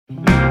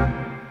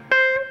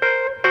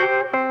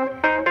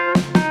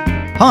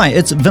Hi,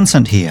 it's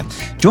Vincent here.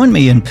 Join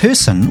me in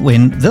person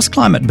when This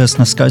Climate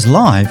Business goes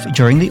live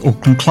during the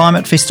Auckland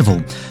Climate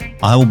Festival.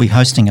 I will be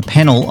hosting a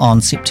panel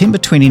on September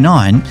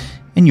 29,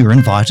 and you're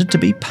invited to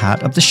be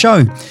part of the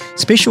show.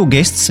 Special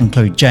guests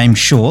include James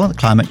Shaw, the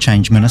Climate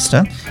Change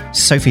Minister,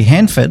 Sophie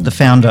Hanford, the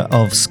founder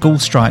of School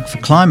Strike for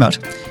Climate,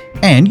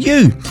 and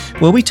you.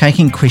 We'll be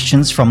taking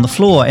questions from the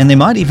floor, and there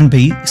might even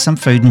be some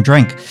food and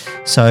drink.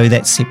 So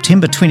that's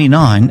September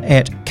 29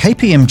 at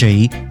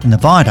KPMG in the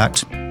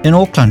Viaduct in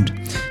Auckland.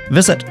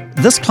 Visit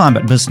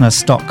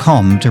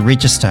thisclimatebusiness.com to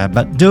register,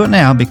 but do it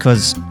now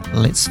because,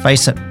 let's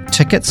face it,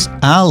 tickets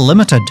are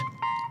limited.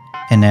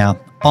 And now,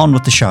 on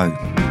with the show.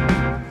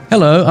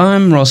 Hello,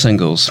 I'm Ross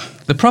Ingalls.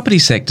 The property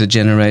sector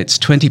generates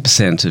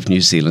 20% of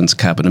New Zealand's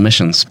carbon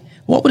emissions.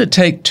 What would it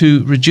take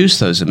to reduce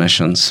those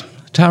emissions?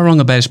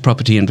 Tauranga-based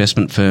property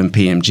investment firm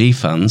PMG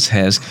Funds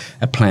has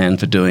a plan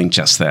for doing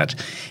just that.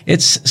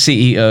 Its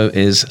CEO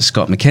is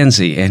Scott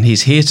McKenzie, and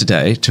he's here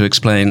today to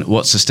explain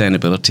what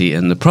sustainability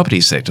in the property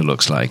sector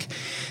looks like.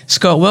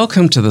 Scott,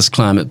 welcome to This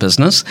Climate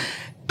Business.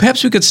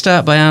 Perhaps we could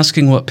start by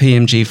asking what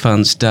PMG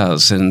Funds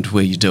does and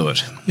where you do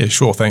it. Yeah,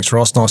 sure. Thanks,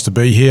 Ross. Nice to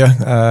be here.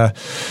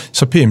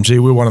 So PMG,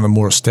 we're one of the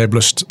more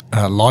established,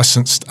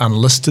 licensed,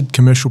 unlisted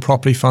commercial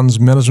property funds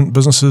management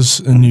businesses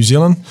in New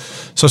Zealand.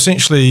 So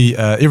essentially,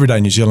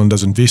 everyday New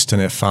Zealanders invest in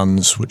our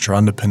funds, which are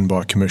underpinned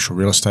by commercial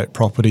real estate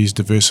properties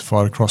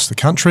diversified across the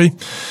country.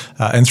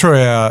 And through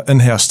our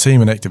in-house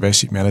team and active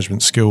asset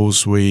management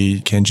skills,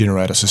 we can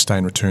generate a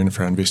sustained return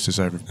for our investors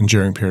over an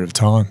enduring period of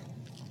time.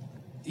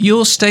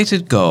 Your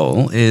stated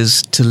goal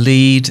is to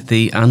lead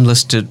the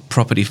unlisted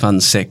property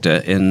fund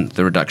sector in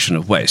the reduction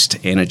of waste,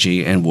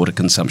 energy and water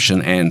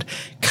consumption and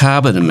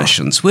carbon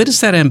emissions. Where does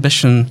that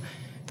ambition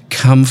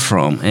come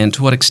from, and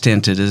to what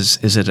extent is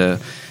it a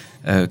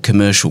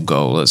commercial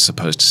goal as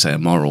opposed to, say, a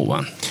moral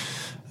one?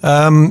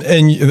 And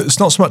it's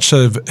not so much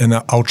of an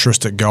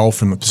altruistic goal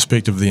from the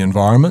perspective of the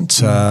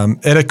environment.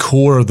 At a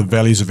core of the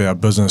values of our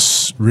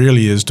business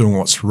really is doing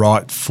what's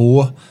right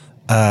for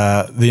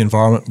the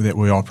environment that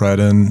we operate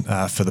in,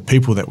 for the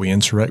people that we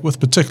interact with,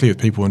 particularly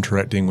with people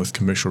interacting with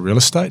commercial real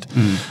estate.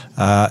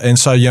 And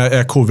so,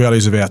 our core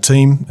values of our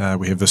team,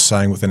 we have this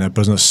saying within our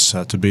business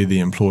to be the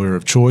employer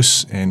of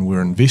choice, and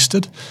we're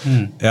invested.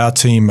 Our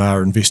team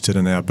are invested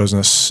in our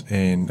business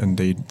and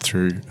indeed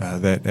through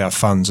that, our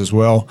funds as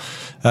well.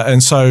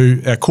 And so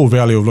our core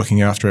value of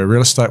looking after our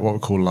real estate, what we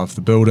call love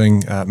the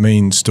building,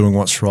 means doing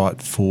what's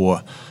right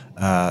for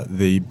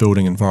the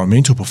building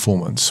environmental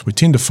performance. We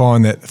tend to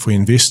find that if we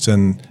invest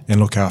in and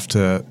look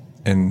after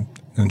and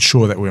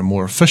ensure that we're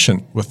more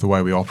efficient with the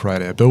way we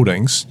operate our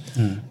buildings,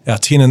 our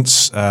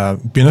tenants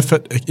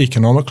benefit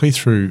economically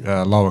through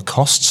lower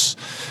costs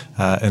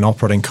and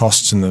operating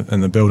costs in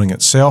the building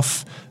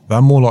itself.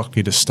 They're more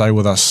likely to stay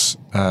with us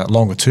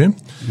longer term,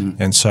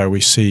 and so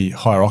we see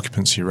higher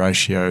occupancy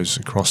ratios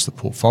across the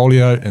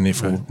portfolio and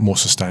therefore more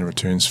sustained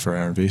returns for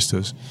our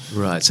investors.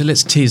 Right, so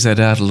let's tease that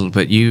out a little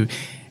bit.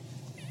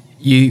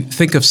 You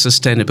think of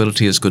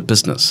sustainability as good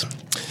business.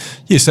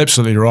 Yes,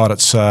 absolutely right.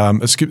 It's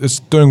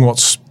doing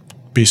what's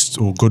best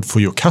or good for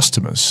your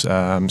customers.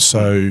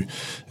 So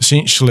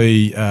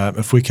essentially,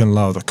 if we can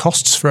lower the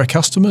costs for our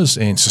customers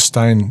and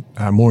sustain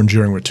more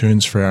enduring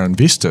returns for our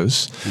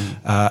investors,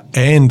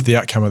 and the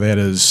outcome of that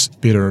is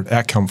better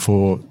outcome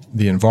for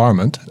the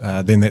environment,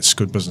 then that's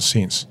good business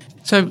sense.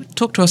 So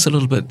talk to us a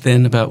little bit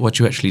then about what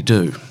you actually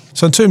do.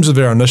 So in terms of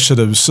our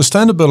initiatives,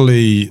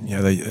 sustainability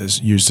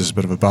is used as a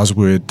bit of a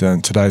buzzword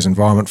in today's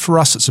environment. For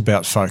us, it's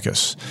about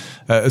focus.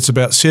 It's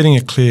about setting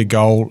a clear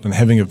goal and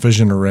having a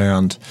vision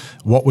around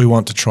what we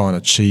want to try and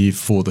achieve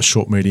for the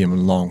short, medium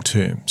and long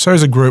term. So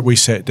as a group, we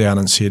sat down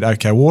and said,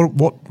 okay,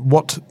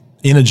 what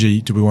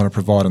energy do we want to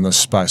provide in this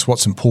space?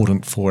 What's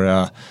important for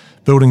our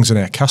buildings and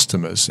our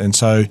customers? And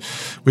so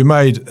we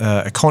made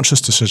a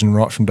conscious decision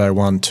right from day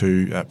one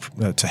to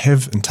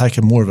have and take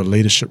a more of a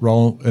leadership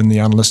role in the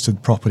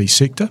unlisted property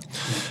sector.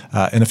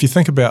 And if you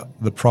think about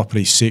the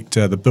property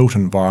sector, the built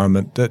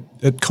environment,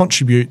 it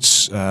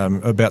contributes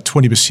about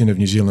 20% of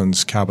New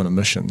Zealand's carbon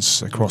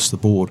emissions across the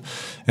board.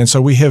 And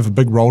so we have a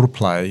big role to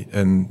play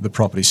in the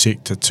property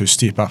sector to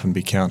step up and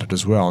be counted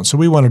as well. And so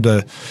we wanted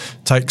to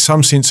take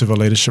some sense of a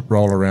leadership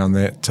role around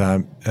that,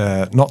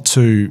 not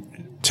to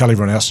tell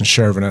everyone else and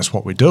share everyone else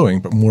what we're doing,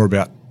 but more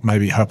about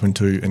maybe hoping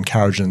to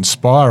encourage and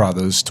inspire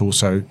others to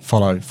also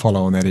follow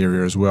in that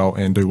area as well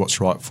and do what's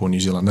right for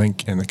New Zealand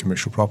Inc. and the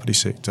commercial property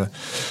sector.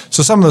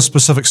 So some of the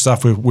specific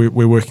stuff we're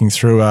working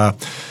through are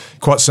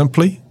quite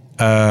simply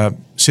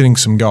setting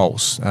some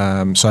goals.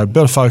 So a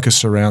bit of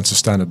focus around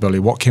sustainability.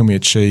 What can we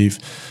achieve?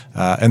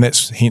 And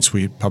that's hence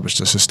we published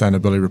a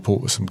sustainability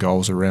report with some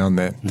goals around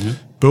that.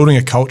 Building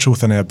a culture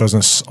within our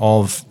business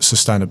of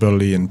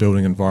sustainability and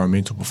building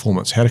environmental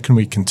performance. How can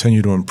we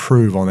continue to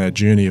improve on our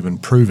journey of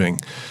improving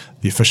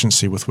the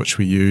efficiency with which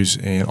we use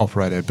and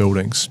operate our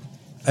buildings?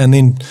 And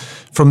then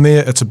from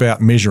there, it's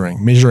about measuring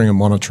and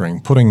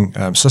monitoring, putting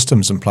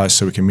systems in place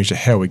so we can measure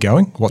how we're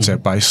going, what's our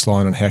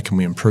baseline and how can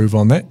we improve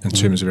on that in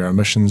terms of our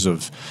emissions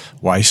of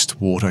waste,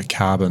 water,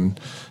 carbon,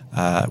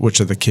 which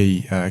are the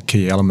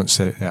key elements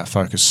that our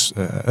focus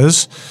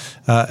is,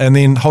 and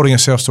then holding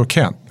ourselves to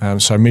account.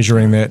 So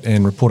measuring that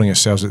and reporting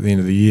ourselves at the end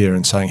of the year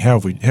and saying how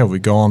have we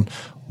gone,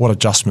 what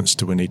adjustments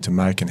do we need to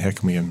make, and how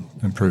can we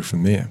improve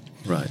from there.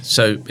 Right.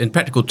 So in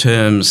practical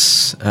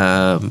terms,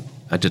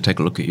 I did take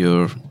a look at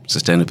your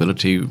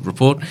sustainability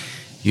report.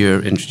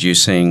 You're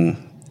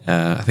introducing,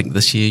 I think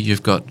this year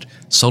you've got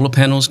solar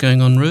panels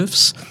going on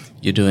roofs.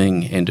 You're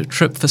doing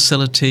end-of-trip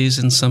facilities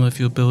in some of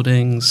your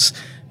buildings.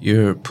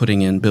 You're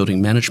putting in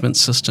building management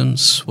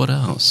systems. What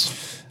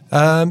else?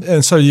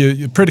 And so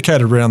you're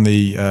predicated around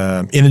the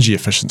energy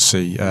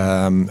efficiency,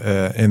 and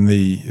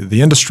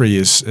the industry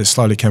is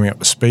slowly coming up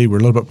to speed. We're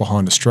a little bit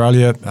behind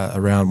Australia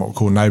around what we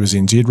call Neighbours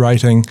NZ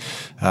rating,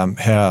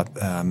 how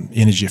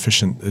energy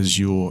efficient is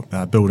your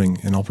building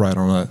and operate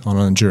on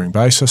an enduring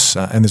basis.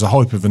 And there's a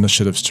whole heap of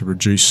initiatives to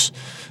reduce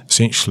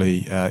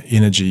essentially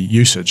energy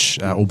usage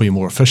or be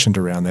more efficient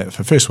around that.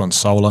 The first one's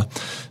solar.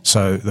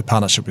 So the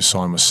partnership we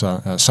signed with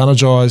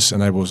Sunergise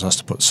enables us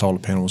to put solar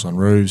panels on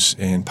roofs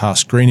and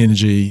pass green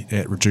energy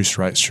at reduced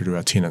rates through to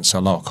our tenants, so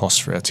lower costs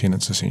for our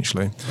tenants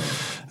essentially.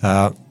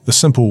 The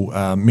simple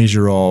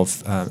measure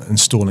of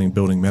installing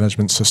building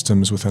management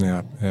systems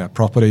within our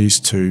properties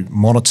to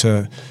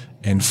monitor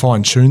and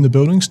fine-tune the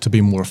buildings to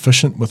be more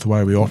efficient with the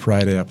way we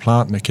operate our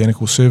plant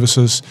mechanical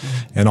services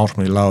and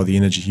ultimately lower the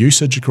energy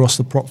usage across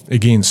the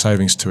again,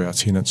 savings to our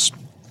tenants.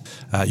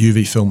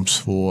 UV films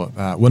for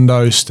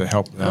windows to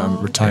help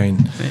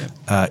retain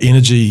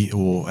energy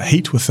or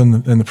heat within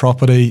the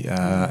property,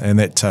 and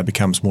that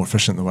becomes more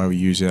efficient the way we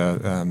use our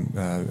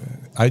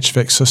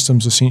HVAC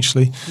systems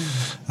essentially.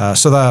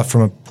 So they,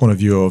 from a point of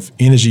view of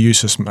energy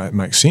uses,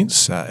 make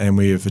sense, and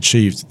we have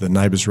achieved the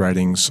Neighbours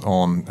ratings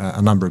on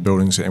a number of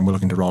buildings, and we're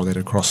looking to roll that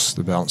across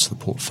the balance of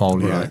the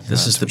portfolio. Right.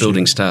 This is the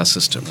Building Star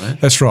system, right?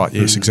 That's right,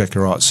 yes,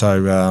 exactly right.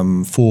 So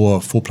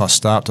 4+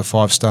 star up to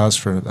 5 stars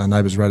for a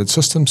Neighbours rated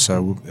system.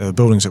 So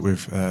the buildings that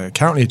we've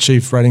currently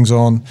achieved ratings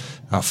on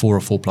are 4 or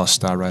 4+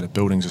 star rated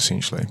buildings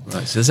essentially.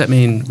 Right. So does that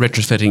mean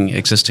retrofitting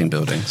existing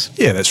buildings?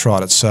 Yeah, that's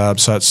right. It's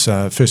it's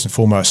first and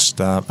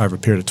foremost over a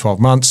period of 12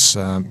 months,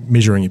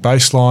 measuring your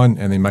baseline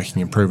and then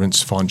making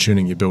improvements,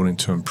 fine-tuning your building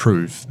to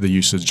improve the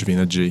usage of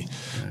energy.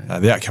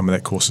 The outcome of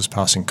that, course, is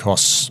passing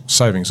costs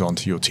savings on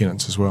to your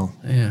tenants as well.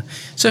 Yeah.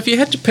 So if you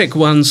had to pick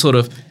one sort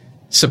of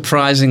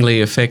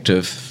surprisingly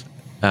effective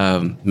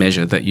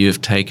measure that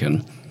you've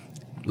taken,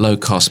 low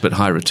cost but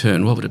high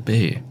return, what would it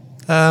be?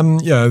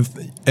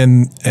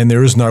 And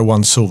there is no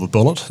one silver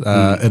bullet.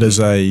 It is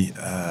a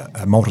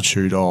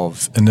multitude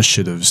of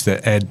initiatives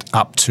that add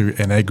up to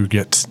an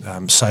aggregate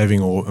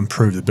saving or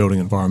improve the building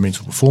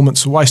environmental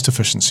performance. Waste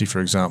efficiency, for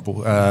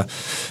example,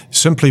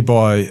 simply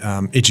by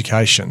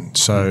education.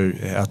 So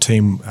our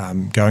team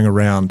going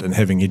around and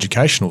having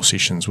educational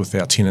sessions with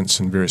our tenants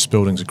in various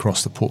buildings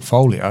across the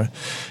portfolio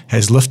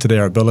has lifted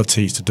our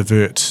ability to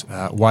divert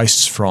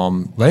wastes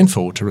from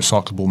landfill to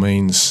recyclable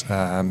means,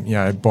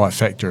 by a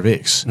factor of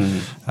X.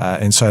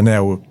 And so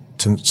now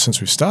since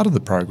we've started the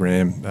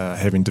program,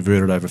 having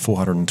diverted over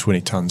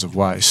 420 tonnes of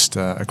waste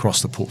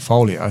across the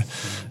portfolio,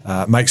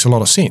 makes a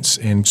lot of sense,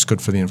 and it's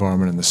good for the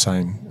environment in the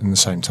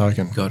same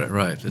token. Got it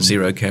right. The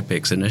zero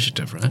capex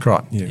initiative, right?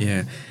 Right.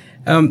 Yeah.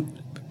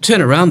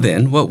 Turn around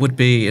then. What would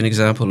be an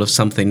example of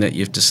something that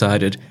you've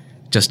decided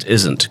just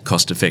isn't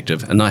cost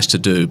effective, and nice to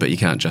do, but you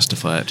can't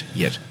justify it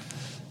yet?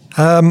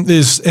 And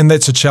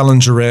that's a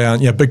challenge around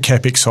big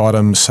capex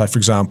items. So, for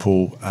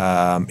example,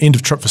 end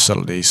of trip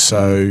facilities.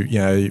 So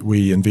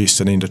we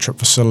invest in end of trip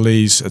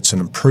facilities. It's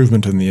an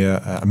improvement in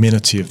the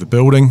amenity of the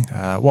building.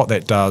 What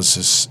that does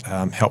is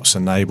helps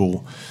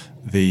enable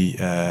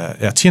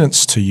our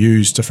tenants to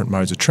use different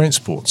modes of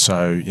transport.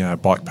 So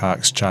bike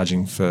parks,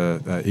 charging for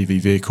EV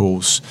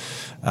vehicles.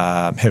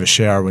 Have a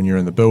shower when you're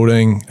in the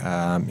building,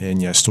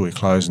 and store your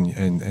clothes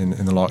and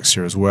the likes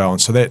here as well.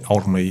 And so that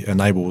ultimately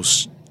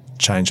enables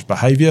change of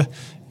behaviour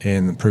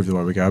and improve the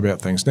way we go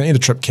about things. Now, end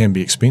of trip can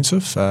be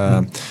expensive,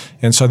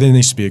 and so there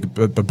needs to be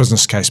a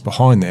business case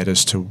behind that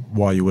as to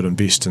why you would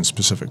invest in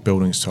specific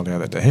buildings to allow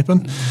that to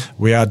happen.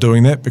 We are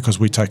doing that because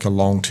we take a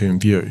long-term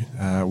view.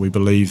 We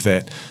believe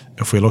that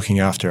if we're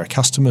looking after our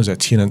customers, our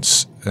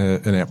tenants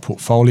in our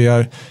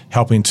portfolio,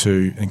 helping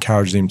to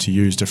encourage them to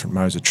use different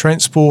modes of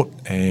transport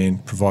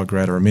and provide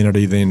greater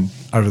amenity, then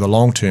over the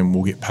long term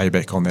we'll get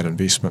payback on that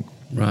investment.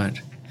 Right.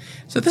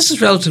 So this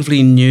is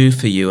relatively new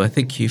for you. I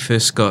think you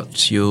first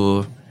got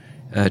your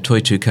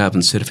Toitū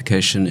carbon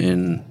certification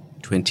in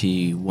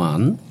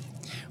 21.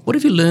 What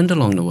have you learned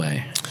along the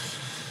way?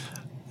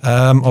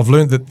 I've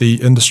learned that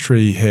the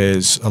industry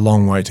has a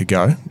long way to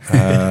go,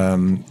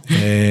 and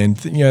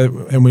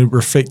we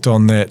reflect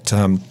on that.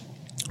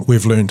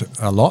 We've learned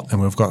a lot,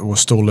 and we're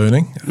still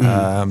learning.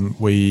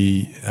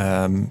 We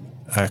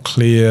are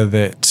clear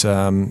that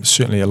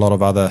certainly a lot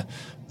of other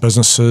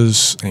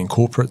businesses and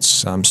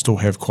corporates still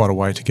have quite a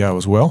way to go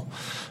as well.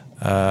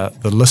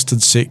 The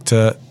listed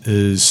sector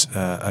is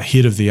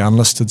ahead of the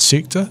unlisted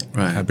sector,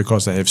 right,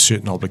 because they have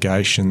certain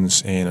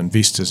obligations, and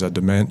investors are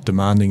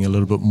demanding a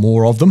little bit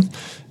more of them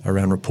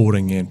around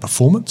reporting and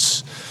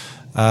performance.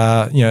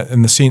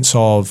 In the sense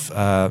of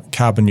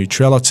carbon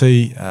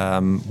neutrality,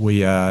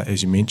 we are,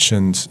 as you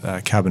mentioned,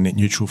 carbon net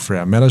neutral for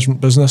our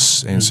management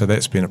business, and so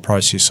that's been a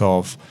process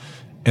of,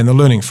 and the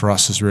learning for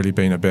us has really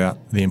been about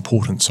the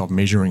importance of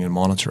measuring and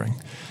monitoring,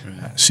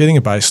 setting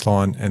a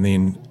baseline, and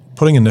then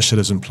putting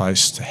initiatives in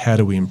place to how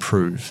do we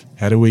improve,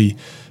 how do we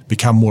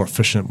become more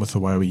efficient with the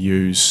way we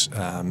use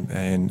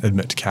and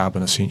emit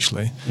carbon,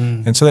 essentially.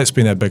 And so that's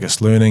been our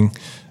biggest learning.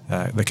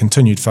 The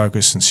continued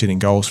focus in setting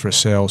goals for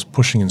ourselves,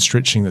 pushing and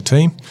stretching the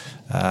team,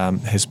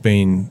 has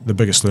been the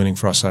biggest learning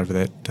for us over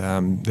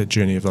that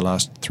journey of the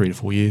last 3 to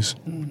 4 years.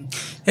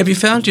 Have you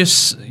found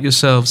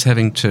yourselves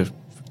having to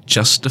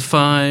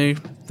justify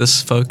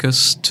this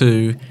focus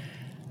to,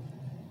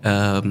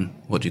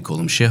 what do you call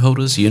them,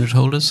 shareholders, unit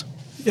holders?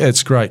 Yeah,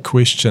 it's a great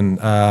question.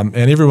 And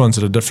everyone's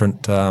at a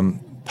different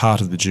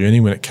part of the journey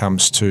when it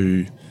comes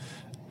to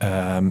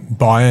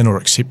buy-in or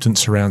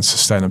acceptance around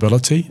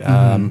sustainability.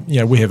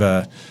 We have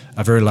a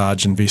very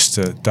large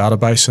investor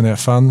database in our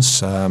funds,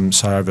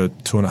 so over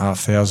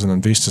 2,500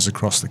 investors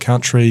across the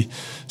country.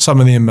 Some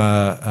of them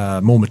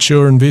are more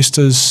mature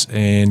investors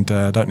and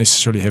don't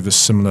necessarily have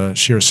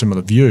share a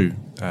similar view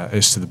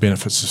as to the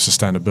benefits of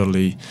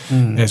sustainability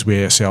as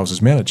we ourselves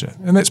as manager.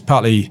 And that's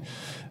partly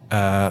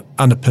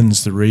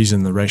underpins the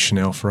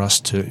rationale for us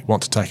to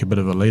want to take a bit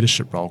of a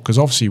leadership role, because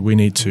obviously we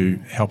need to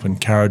help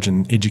encourage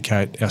and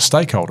educate our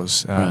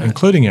stakeholders,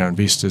 including our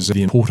investors,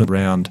 the important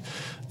around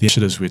the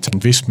initiatives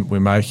investment we're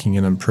making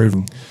in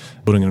improving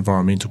building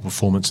environmental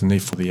performance, and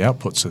therefore the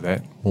outputs of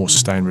that, more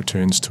sustained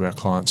returns to our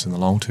clients in the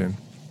long term.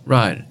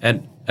 Right,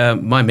 and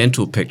my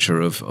mental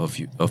picture of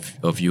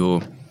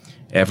your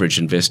average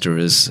investor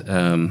is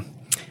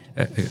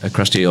a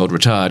crusty old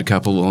retired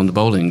couple on the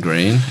bowling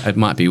green. It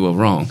might be well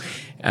wrong.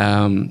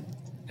 And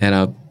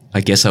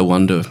I guess I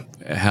wonder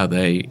how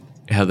they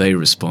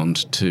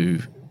respond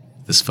to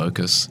this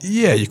focus.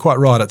 Yeah, you're quite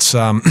right. It's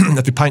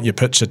if you paint your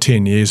picture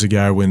 10 years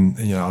ago, when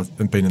I've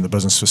been in the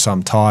business for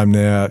some time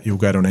now, you'll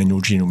go to an annual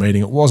general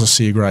meeting. It was a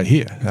sea of grey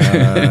here,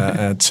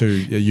 to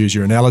use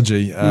your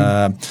analogy.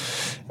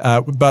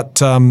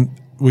 But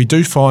we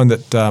do find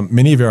that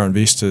many of our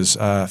investors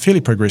are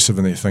fairly progressive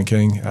in their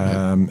thinking,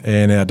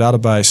 and our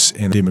database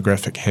and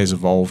demographic has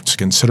evolved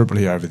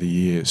considerably over the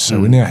years. So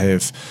we now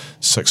have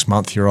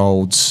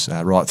 6-month-year-olds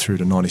right through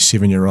to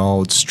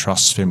 97-year-olds,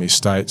 trusts, family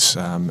estates,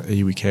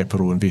 iwi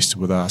Capital invested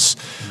with us,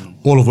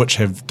 all of which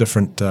have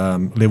different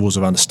levels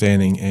of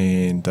understanding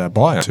and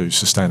buy-in to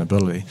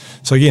sustainability.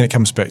 So again, it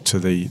comes back to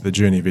the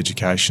journey of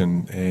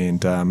education,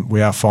 and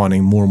we are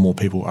finding more and more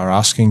people are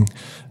asking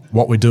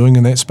what we're doing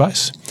in that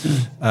space.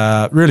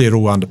 Really, it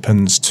all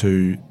underpins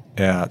to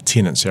our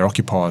tenants, our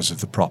occupiers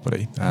of the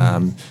property.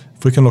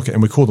 If we can look at,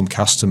 and we call them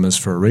customers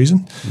for a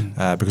reason,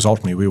 because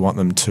ultimately we want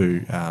them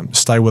to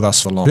stay with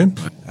us for long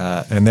term,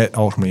 and that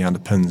ultimately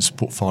underpins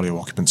portfolio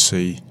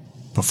occupancy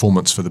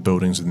performance for the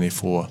buildings, and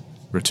therefore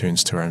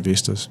returns to our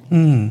investors.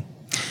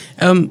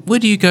 Where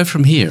do you go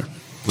from here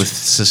with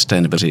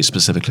sustainability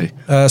specifically?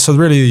 So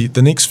really,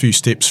 the next few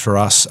steps for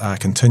us are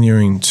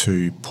continuing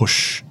to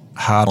push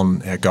hard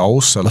on our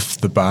goals, so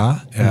lift the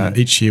bar.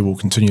 Each year we'll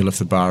continue to lift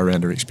the bar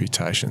around our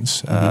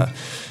expectations.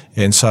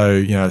 And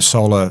so,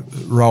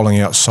 rolling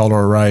out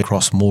solar array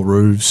across more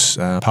roofs,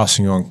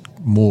 passing on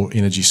more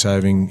energy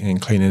saving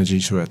and clean energy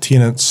to our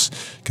tenants,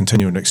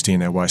 continuing to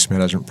extend our waste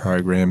management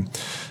program.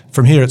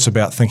 From here, it's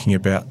about thinking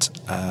about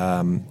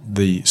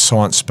the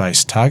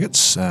science-based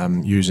targets,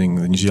 using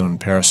the New Zealand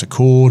Paris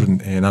Accord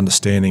and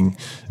understanding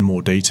in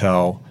more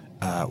detail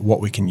what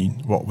we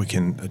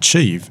can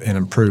achieve and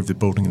improve the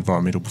building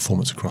environmental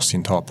performance across the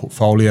entire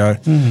portfolio.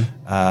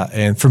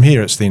 And from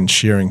here, it's then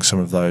sharing some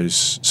of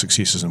those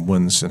successes and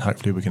wins, and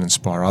hopefully we can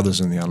inspire others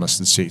in the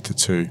unlisted sector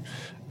to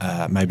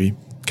maybe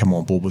come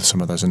on board with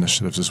some of those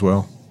initiatives as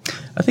well.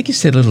 I think you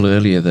said a little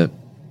earlier that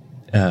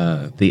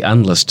the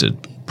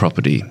unlisted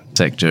property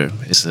sector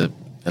is a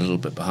little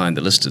bit behind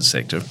the listed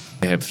sector.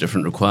 They have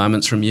different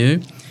requirements from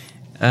you.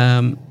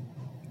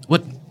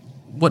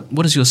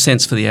 What is your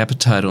sense for the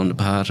appetite on the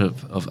part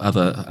of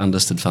other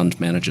unlisted fund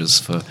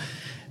managers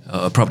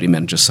property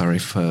managers,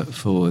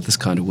 for this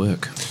kind of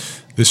work?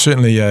 There's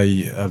certainly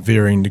a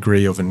varying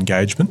degree of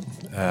engagement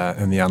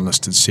in the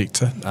unlisted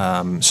sector.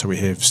 So we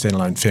have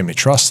standalone family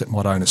trusts that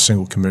might own a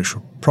single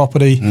commercial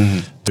property,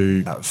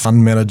 to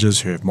fund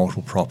managers who have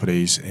multiple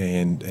properties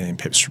and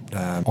perhaps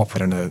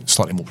operate in a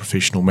slightly more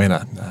professional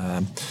manner.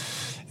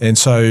 And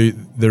so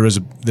there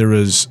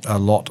is a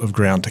lot of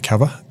ground to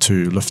cover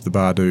to lift the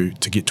bar to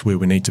get to where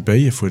we need to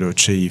be if we're to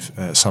achieve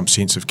some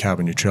sense of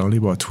carbon neutrality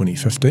by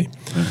 2050.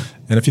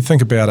 And if you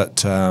think about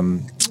it,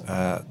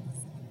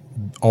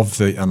 of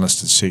the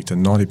unlisted sector,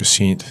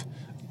 90%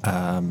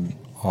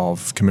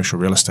 of commercial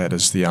real estate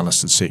is the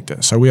unlisted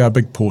sector. So we are a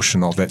big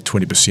portion of that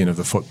 20% of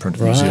the footprint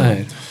of New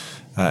Zealand.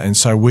 And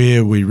so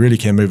where we really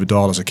can move a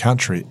dial as a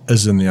country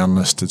is in the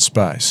unlisted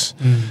space.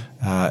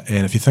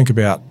 And if you think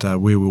about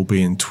where we'll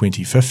be in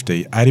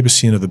 2050,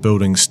 80% of the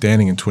buildings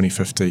standing in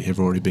 2050 have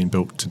already been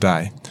built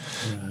today.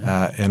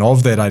 And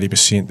of that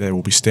 80% that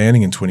will be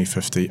standing in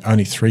 2050,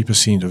 only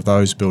 3% of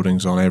those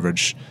buildings on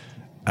average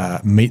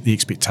meet the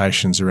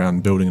expectations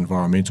around building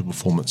environmental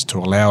performance to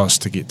allow us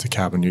to get to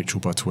carbon neutral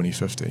by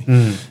 2050.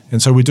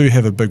 And so we do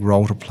have a big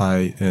role to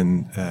play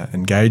in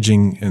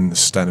engaging in the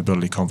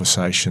sustainability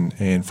conversation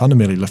and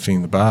fundamentally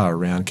lifting the bar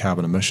around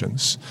carbon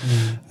emissions.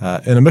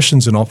 And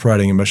emissions and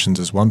operating emissions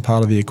is one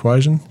part of the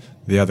equation.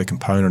 The other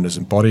component is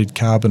embodied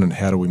carbon and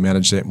how do we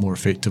manage that more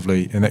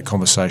effectively. And that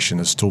conversation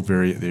is still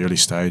very at the early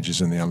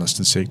stages in the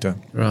unlisted sector.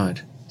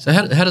 Right. So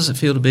how does it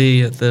feel to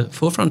be at the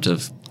forefront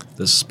of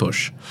this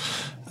push?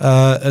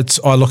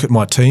 I look at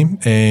my team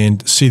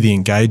and see the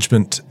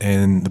engagement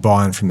and the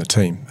buy-in from the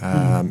team.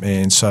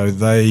 And so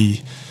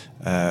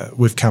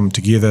we've come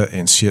together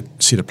and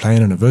set a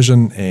plan and a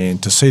vision,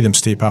 and to see them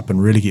step up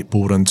and really get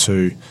bought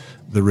into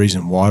the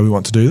reason why we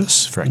want to do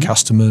this for our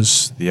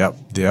customers, the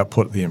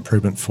output, the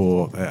improvement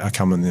for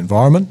outcome in the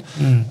environment,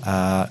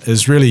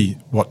 is really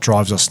what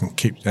drives us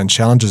and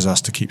challenges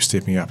us to keep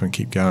stepping up and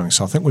keep going.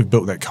 So I think we've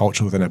built that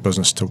culture within our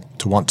business to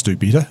want to do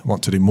better,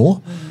 want to do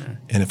more.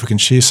 And if we can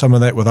share some of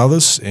that with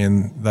others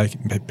and they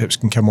perhaps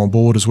can come on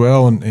board as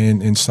well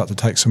and start to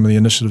take some of the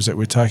initiatives that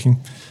we're taking,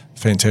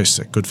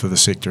 fantastic, good for the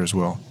sector as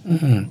well.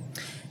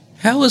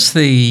 How has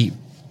the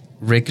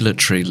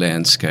regulatory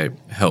landscape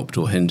helped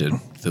or hindered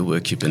the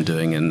work you've been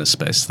doing in this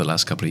space the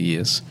last couple of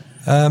years?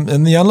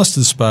 In the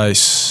unlisted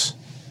space,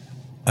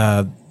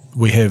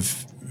 we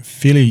have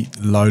fairly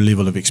low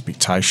level of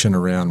expectation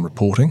around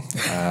reporting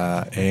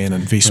and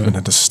investment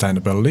into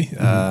sustainability.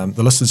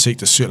 The listed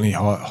sector certainly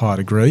high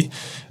degree.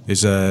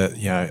 There's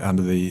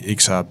under the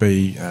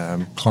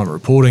XRB climate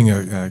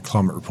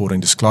reporting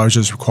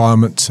disclosures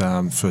requirement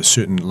for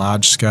certain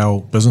large scale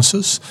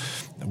businesses.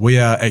 We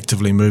are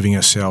actively moving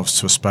ourselves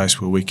to a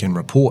space where we can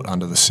report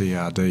under the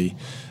CRD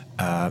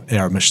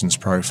our emissions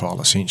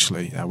profile,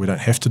 essentially. We don't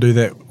have to do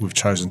that. We've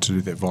chosen to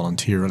do that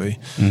voluntarily.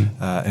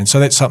 And so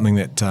that's something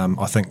that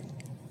I think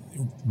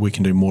we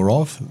can do more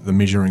of, the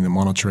measuring, the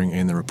monitoring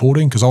and the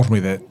reporting, because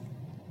ultimately that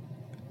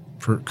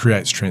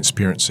creates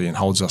transparency and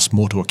holds us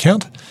more to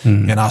account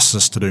and asks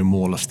us to do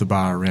more, lift the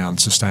bar around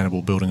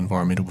sustainable building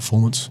environmental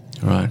performance.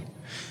 Right.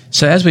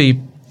 So as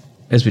we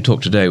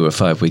talk today, we're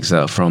 5 weeks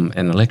out from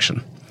an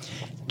election.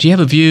 Do you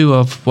have a view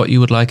of what you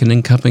would like an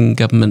incoming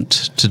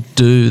government to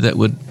do that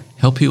would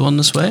help you on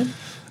this way? I mean,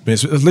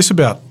 it's less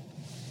about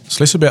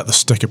the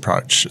stick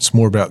approach. It's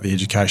more about the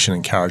education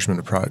encouragement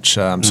approach.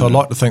 So I'd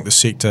like to think the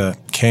sector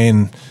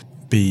can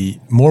be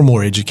more and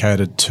more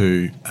educated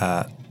to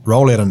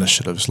roll out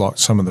initiatives like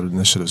some of the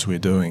initiatives we're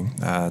doing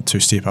to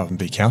step up and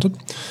be counted.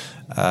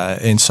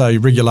 And so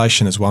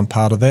regulation is one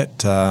part of that,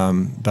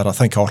 but I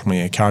think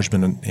ultimately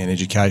encouragement and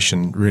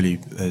education really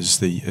is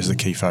the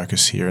key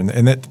focus here,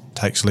 and that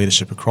takes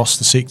leadership across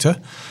the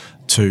sector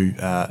to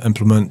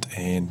implement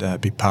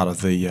and be part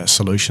of the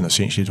solution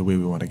essentially to where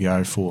we want to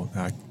go for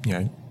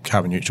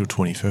carbon neutral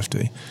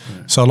 2050.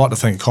 So I'd like to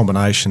think a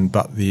combination,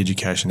 but the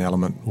education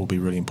element will be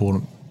really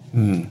important.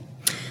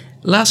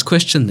 Last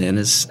question then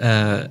is,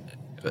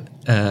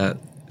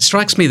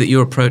 strikes me that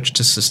your approach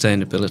to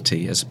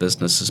sustainability as a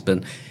business has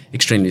been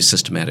extremely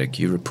systematic.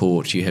 You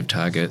report, you have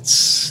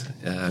targets,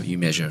 you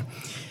measure.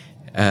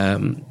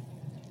 To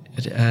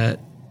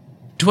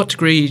what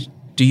degree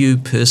do you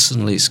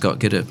personally, Scott,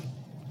 get a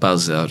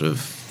buzz out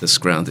of this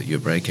ground that you're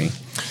breaking?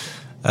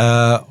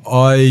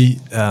 I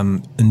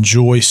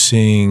enjoy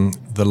seeing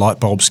the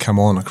light bulbs come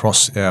on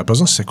across our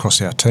business,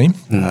 across our team.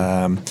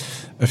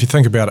 If you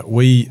think about it,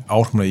 we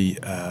ultimately,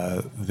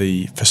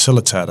 the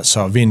facilitator,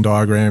 so a Venn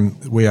diagram,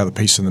 we are the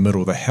piece in the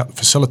middle that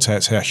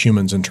facilitates how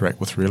humans interact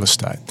with real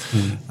estate.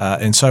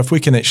 And so if we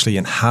can actually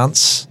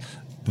enhance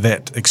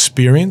that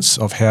experience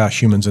of how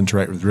humans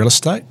interact with real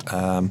estate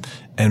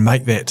and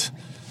make that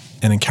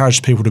and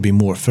encourage people to be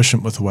more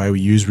efficient with the way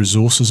we use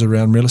resources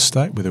around real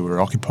estate, whether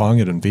we're occupying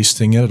it,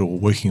 investing in it, or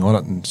working on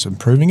it and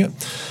improving it,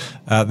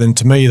 then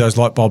to me those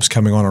light bulbs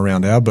coming on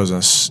around our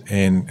business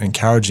and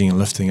encouraging and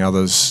lifting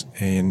others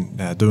and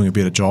doing a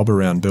better job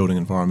around building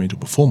environmental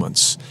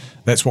performance,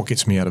 that's what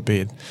gets me out of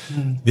bed.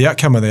 The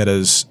outcome of that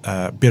is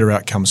better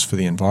outcomes for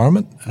the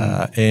environment,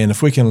 and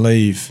if we can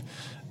leave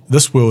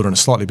this world in a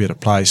slightly better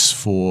place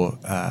for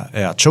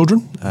our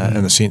children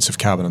in the sense of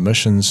carbon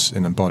emissions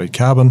and embodied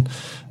carbon,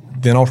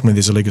 then ultimately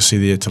there's a legacy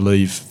there to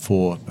leave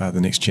for the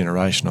next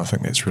generation. I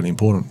think that's really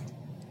important.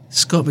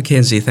 Scott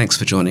McKenzie, thanks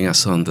for joining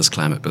us on This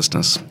Climate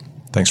Business.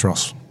 Thanks,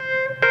 Ross.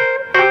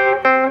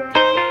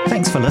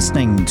 Thanks for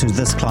listening to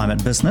This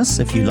Climate Business.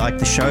 If you like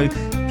the show,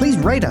 please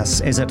rate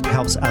us as it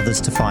helps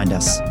others to find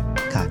us.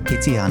 Ka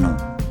kite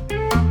anō.